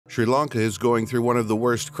Sri Lanka is going through one of the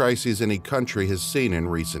worst crises any country has seen in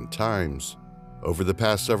recent times. Over the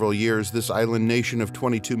past several years, this island nation of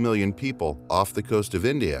 22 million people off the coast of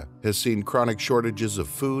India has seen chronic shortages of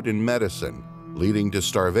food and medicine, leading to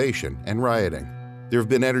starvation and rioting. There have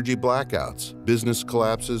been energy blackouts, business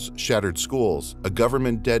collapses, shattered schools, a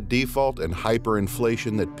government debt default, and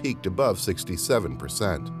hyperinflation that peaked above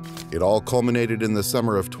 67%. It all culminated in the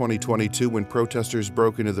summer of 2022 when protesters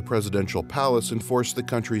broke into the presidential palace and forced the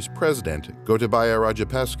country's president, Gotabaya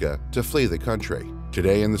Rajapaksa, to flee the country.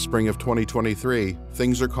 Today, in the spring of 2023,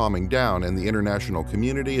 things are calming down and the international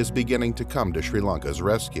community is beginning to come to Sri Lanka's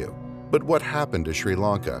rescue. But what happened to Sri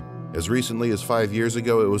Lanka? As recently as 5 years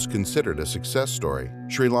ago, it was considered a success story.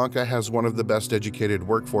 Sri Lanka has one of the best educated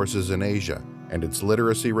workforces in Asia, and its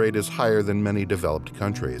literacy rate is higher than many developed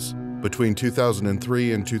countries. Between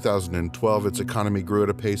 2003 and 2012, its economy grew at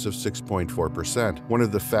a pace of 6.4%, one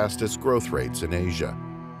of the fastest growth rates in Asia.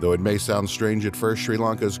 Though it may sound strange at first, Sri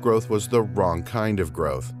Lanka's growth was the wrong kind of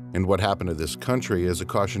growth. And what happened to this country is a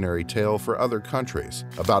cautionary tale for other countries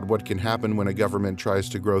about what can happen when a government tries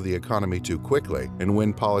to grow the economy too quickly and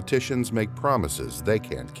when politicians make promises they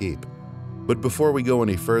can't keep. But before we go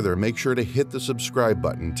any further, make sure to hit the subscribe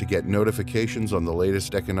button to get notifications on the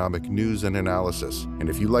latest economic news and analysis. And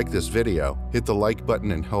if you like this video, hit the like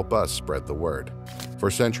button and help us spread the word. For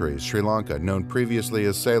centuries, Sri Lanka, known previously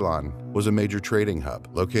as Ceylon, was a major trading hub.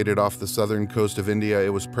 Located off the southern coast of India, it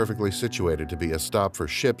was perfectly situated to be a stop for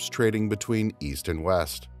ships trading between east and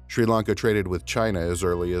west. Sri Lanka traded with China as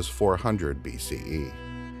early as 400 BCE.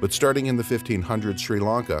 But starting in the 1500s, Sri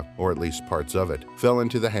Lanka, or at least parts of it, fell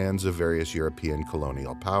into the hands of various European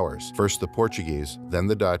colonial powers. First the Portuguese, then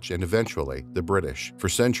the Dutch, and eventually the British. For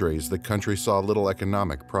centuries, the country saw little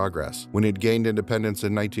economic progress. When it gained independence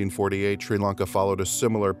in 1948, Sri Lanka followed a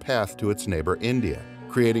similar path to its neighbor India,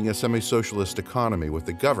 creating a semi-socialist economy with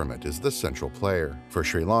the government as the central player. For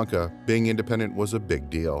Sri Lanka, being independent was a big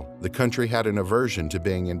deal. The country had an aversion to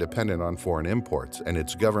being independent on foreign imports, and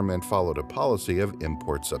its government followed a policy of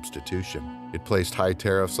import substitution. It placed high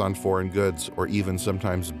tariffs on foreign goods, or even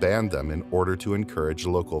sometimes banned them in order to encourage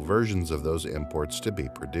local versions of those imports to be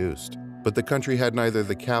produced. But the country had neither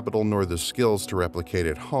the capital nor the skills to replicate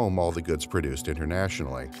at home all the goods produced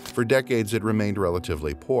internationally. For decades, it remained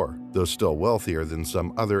relatively poor, though still wealthier than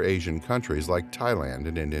some other Asian countries like Thailand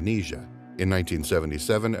and Indonesia. In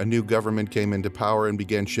 1977, a new government came into power and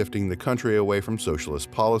began shifting the country away from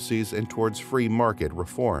socialist policies and towards free market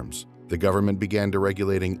reforms. The government began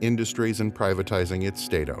deregulating industries and privatizing its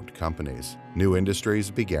state-owned companies. New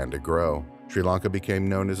industries began to grow. Sri Lanka became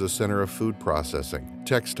known as a center of food processing,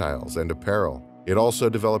 textiles, and apparel. It also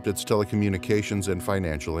developed its telecommunications and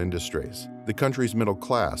financial industries. The country's middle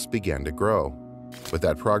class began to grow. But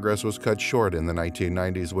that progress was cut short in the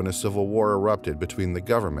 1990s when a civil war erupted between the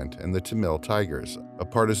government and the Tamil Tigers, a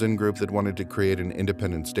partisan group that wanted to create an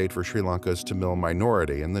independent state for Sri Lanka's Tamil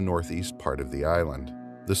minority in the northeast part of the island.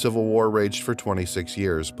 The civil war raged for 26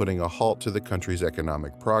 years, putting a halt to the country's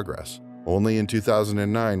economic progress. Only in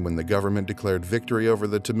 2009, when the government declared victory over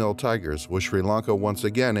the Tamil Tigers, was Sri Lanka once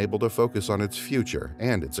again able to focus on its future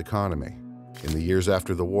and its economy. In the years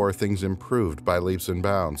after the war, things improved by leaps and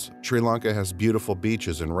bounds. Sri Lanka has beautiful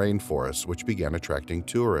beaches and rainforests, which began attracting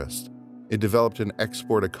tourists. It developed an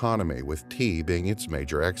export economy, with tea being its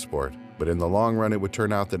major export. But in the long run, it would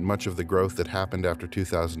turn out that much of the growth that happened after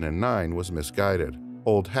 2009 was misguided.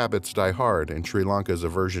 Old habits die hard, and Sri Lanka's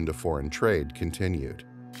aversion to foreign trade continued.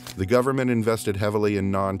 The government invested heavily in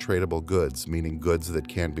non-tradable goods, meaning goods that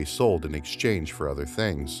can't be sold in exchange for other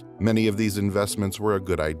things. Many of these investments were a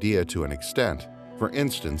good idea to an extent. For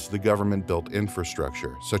instance, the government built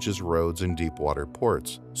infrastructure, such as roads and deep-water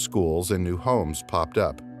ports. Schools and new homes popped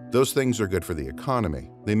up. Those things are good for the economy.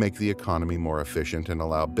 They make the economy more efficient and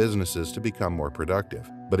allow businesses to become more productive.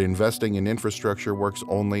 But investing in infrastructure works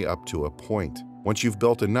only up to a point. Once you've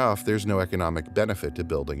built enough, there's no economic benefit to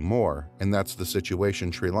building more, and that's the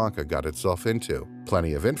situation Sri Lanka got itself into.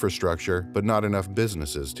 Plenty of infrastructure, but not enough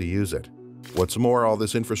businesses to use it. What's more, all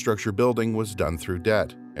this infrastructure building was done through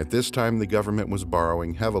debt. At this time, the government was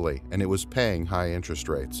borrowing heavily, and it was paying high interest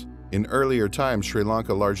rates. In earlier times, Sri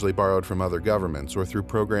Lanka largely borrowed from other governments or through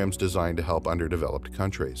programs designed to help underdeveloped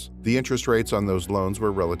countries. The interest rates on those loans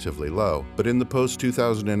were relatively low, but in the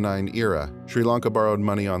post-2009 era, Sri Lanka borrowed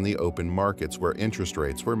money on the open markets where interest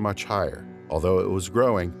rates were much higher. Although it was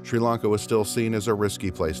growing, Sri Lanka was still seen as a risky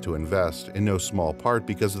place to invest, in no small part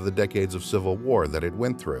because of the decades of civil war that it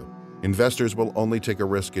went through. Investors will only take a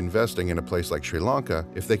risk investing in a place like Sri Lanka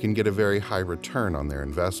if they can get a very high return on their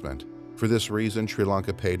investment. For this reason, Sri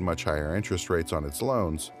Lanka paid much higher interest rates on its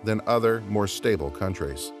loans than other, more stable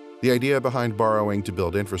countries. The idea behind borrowing to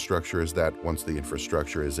build infrastructure is that once the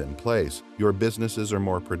infrastructure is in place, your businesses are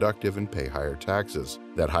more productive and pay higher taxes.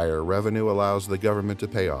 That higher revenue allows the government to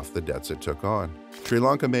pay off the debts it took on. Sri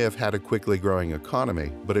Lanka may have had a quickly growing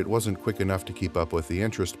economy, but it wasn't quick enough to keep up with the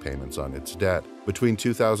interest payments on its debt. Between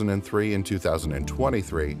 2003 and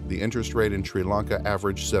 2023, the interest rate in Sri Lanka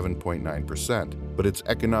averaged 7.9%, but its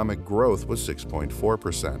economic growth was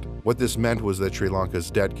 6.4%. What this meant was that Sri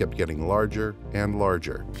Lanka's debt kept getting larger and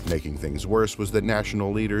larger. Making things worse was that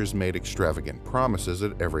national leaders made extravagant promises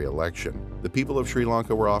at every election. The people of Sri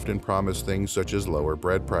Lanka were often promised things such as lower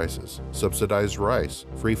bread prices, subsidized rice,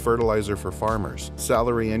 free fertilizer for farmers,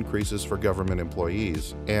 salary increases for government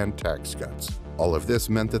employees, and tax cuts. All of this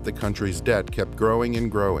meant that the country's debt kept growing and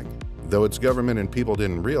growing. Though its government and people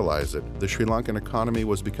didn't realize it, the Sri Lankan economy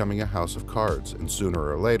was becoming a house of cards, and sooner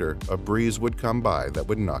or later, a breeze would come by that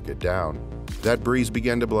would knock it down. That breeze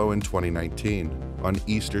began to blow in 2019. On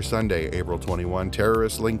Easter Sunday, April 21,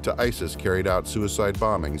 terrorists linked to ISIS carried out suicide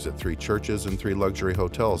bombings at 3 churches and 3 luxury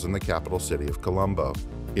hotels in the capital city of Colombo.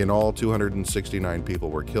 In all, 269 people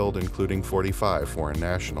were killed, including 45 foreign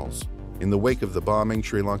nationals. In the wake of the bombing,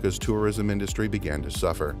 Sri Lanka's tourism industry began to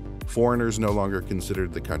suffer. Foreigners no longer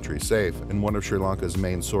considered the country safe, and one of Sri Lanka's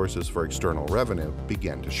main sources for external revenue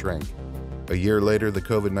began to shrink. A year later, the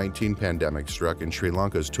COVID-19 pandemic struck and Sri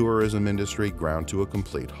Lanka's tourism industry ground to a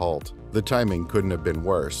complete halt. The timing couldn't have been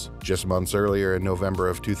worse. Just months earlier, in November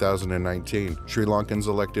of 2019, Sri Lankans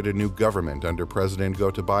elected a new government under President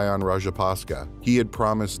Gotabaya Rajapaksa. He had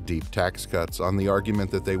promised deep tax cuts on the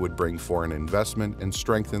argument that they would bring foreign investment and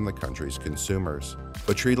strengthen the country's consumers.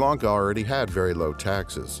 But Sri Lanka already had very low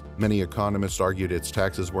taxes. Many economists argued its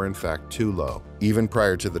taxes were in fact too low. Even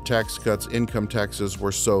prior to the tax cuts, income taxes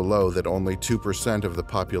were so low that only 2% of the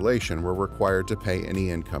population were required to pay any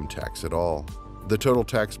income tax at all. The total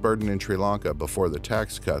tax burden in Sri Lanka before the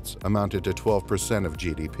tax cuts amounted to 12% of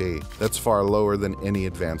GDP. That's far lower than any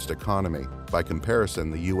advanced economy. By comparison,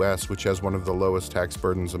 the US, which has one of the lowest tax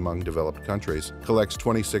burdens among developed countries, collects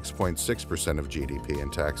 26.6% of GDP in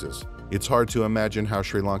taxes. It's hard to imagine how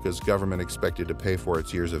Sri Lanka's government expected to pay for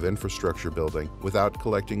its years of infrastructure building without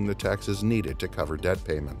collecting the taxes needed to cover debt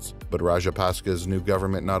payments. But Rajapaksa's new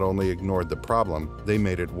government not only ignored the problem, they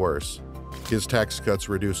made it worse. His tax cuts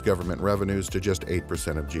reduced government revenues to just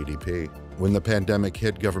 8% of GDP. When the pandemic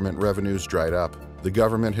hit, government revenues dried up. The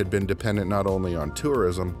government had been dependent not only on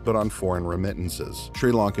tourism, but on foreign remittances.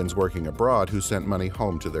 Sri Lankans working abroad who sent money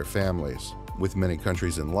home to their families. With many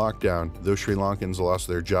countries in lockdown, those Sri Lankans lost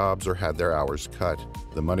their jobs or had their hours cut.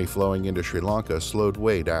 The money flowing into Sri Lanka slowed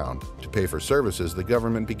way down. To pay for services, the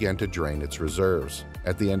government began to drain its reserves.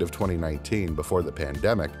 At the end of 2019, before the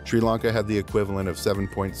pandemic, Sri Lanka had the equivalent of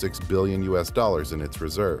 $7.6 billion in its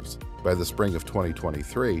reserves. By the spring of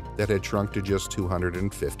 2023, that had shrunk to just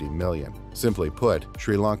 $250 million. Simply put,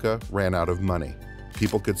 Sri Lanka ran out of money.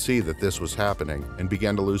 People could see that this was happening and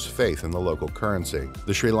began to lose faith in the local currency.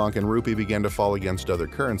 The Sri Lankan rupee began to fall against other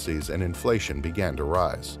currencies and inflation began to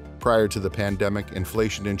rise. Prior to the pandemic,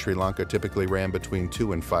 inflation in Sri Lanka typically ran between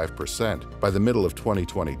 2 and 5%. By the middle of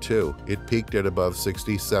 2022, it peaked at above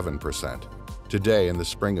 67%. Today, in the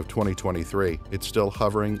spring of 2023, it's still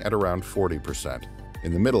hovering at around 40%.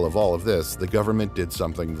 In the middle of all of this, the government did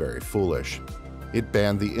something very foolish. It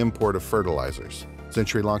banned the import of fertilizers.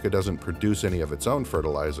 Since Sri Lanka doesn't produce any of its own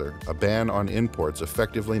fertilizer, a ban on imports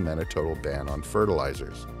effectively meant a total ban on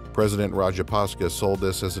fertilizers. President Rajapaksa sold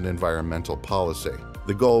this as an environmental policy.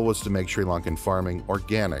 The goal was to make Sri Lankan farming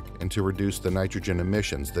organic and to reduce the nitrogen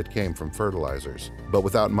emissions that came from fertilizers. But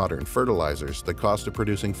without modern fertilizers, the cost of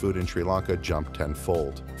producing food in Sri Lanka jumped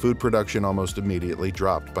tenfold. Food production almost immediately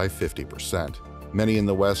dropped by 50%. Many in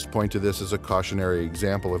the West point to this as a cautionary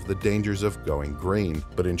example of the dangers of going green,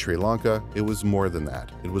 but in Sri Lanka, it was more than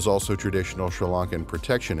that. It was also traditional Sri Lankan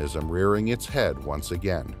protectionism rearing its head once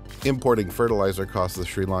again. Importing fertilizer cost the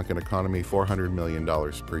Sri Lankan economy $400 million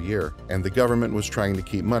per year, and the government was trying to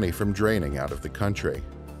keep money from draining out of the country.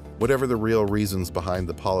 Whatever the real reasons behind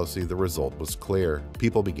the policy, the result was clear.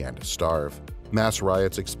 People began to starve. Mass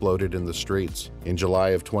riots exploded in the streets. In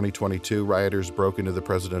July of 2022, rioters broke into the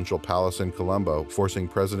presidential palace in Colombo, forcing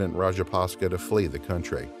President Rajapaksa to flee the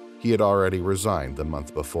country. He had already resigned the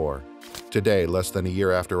month before. Today, less than a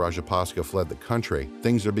year after Rajapaksa fled the country,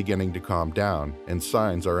 things are beginning to calm down, and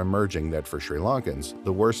signs are emerging that for Sri Lankans,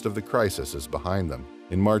 the worst of the crisis is behind them.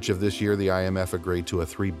 In March of this year, the IMF agreed to a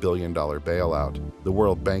 $3 billion bailout. The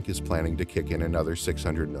World Bank is planning to kick in another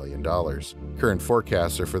 $600 million. Current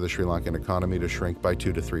forecasts are for the Sri Lankan economy to shrink by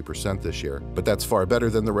 2 to 3% this year, but that's far better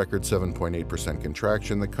than the record 7.8%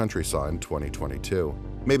 contraction the country saw in 2022.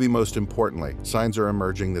 Maybe most importantly, signs are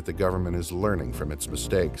emerging that the government is learning from its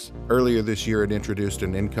mistakes. Earlier this year, it introduced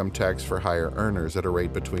an income tax for higher earners at a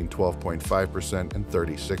rate between 12.5% and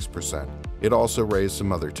 36%. It also raised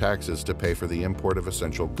some other taxes to pay for the import of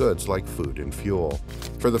essential goods like food and fuel.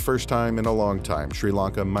 For the first time in a long time, Sri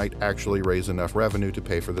Lanka might actually raise enough revenue to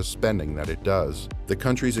pay for the spending that it does. The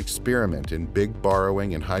country's experiment in big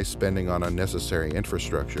borrowing and high spending on unnecessary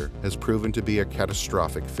infrastructure has proven to be a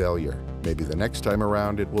catastrophic failure. Maybe the next time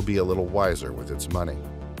around it will be a little wiser with its money.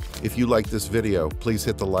 If you like this video, please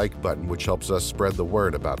hit the like button, which helps us spread the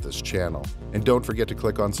word about this channel. And don't forget to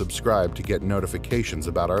click on subscribe to get notifications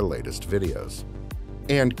about our latest videos.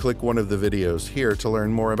 And click one of the videos here to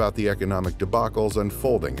learn more about the economic debacles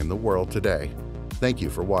unfolding in the world today. Thank you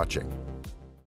for watching.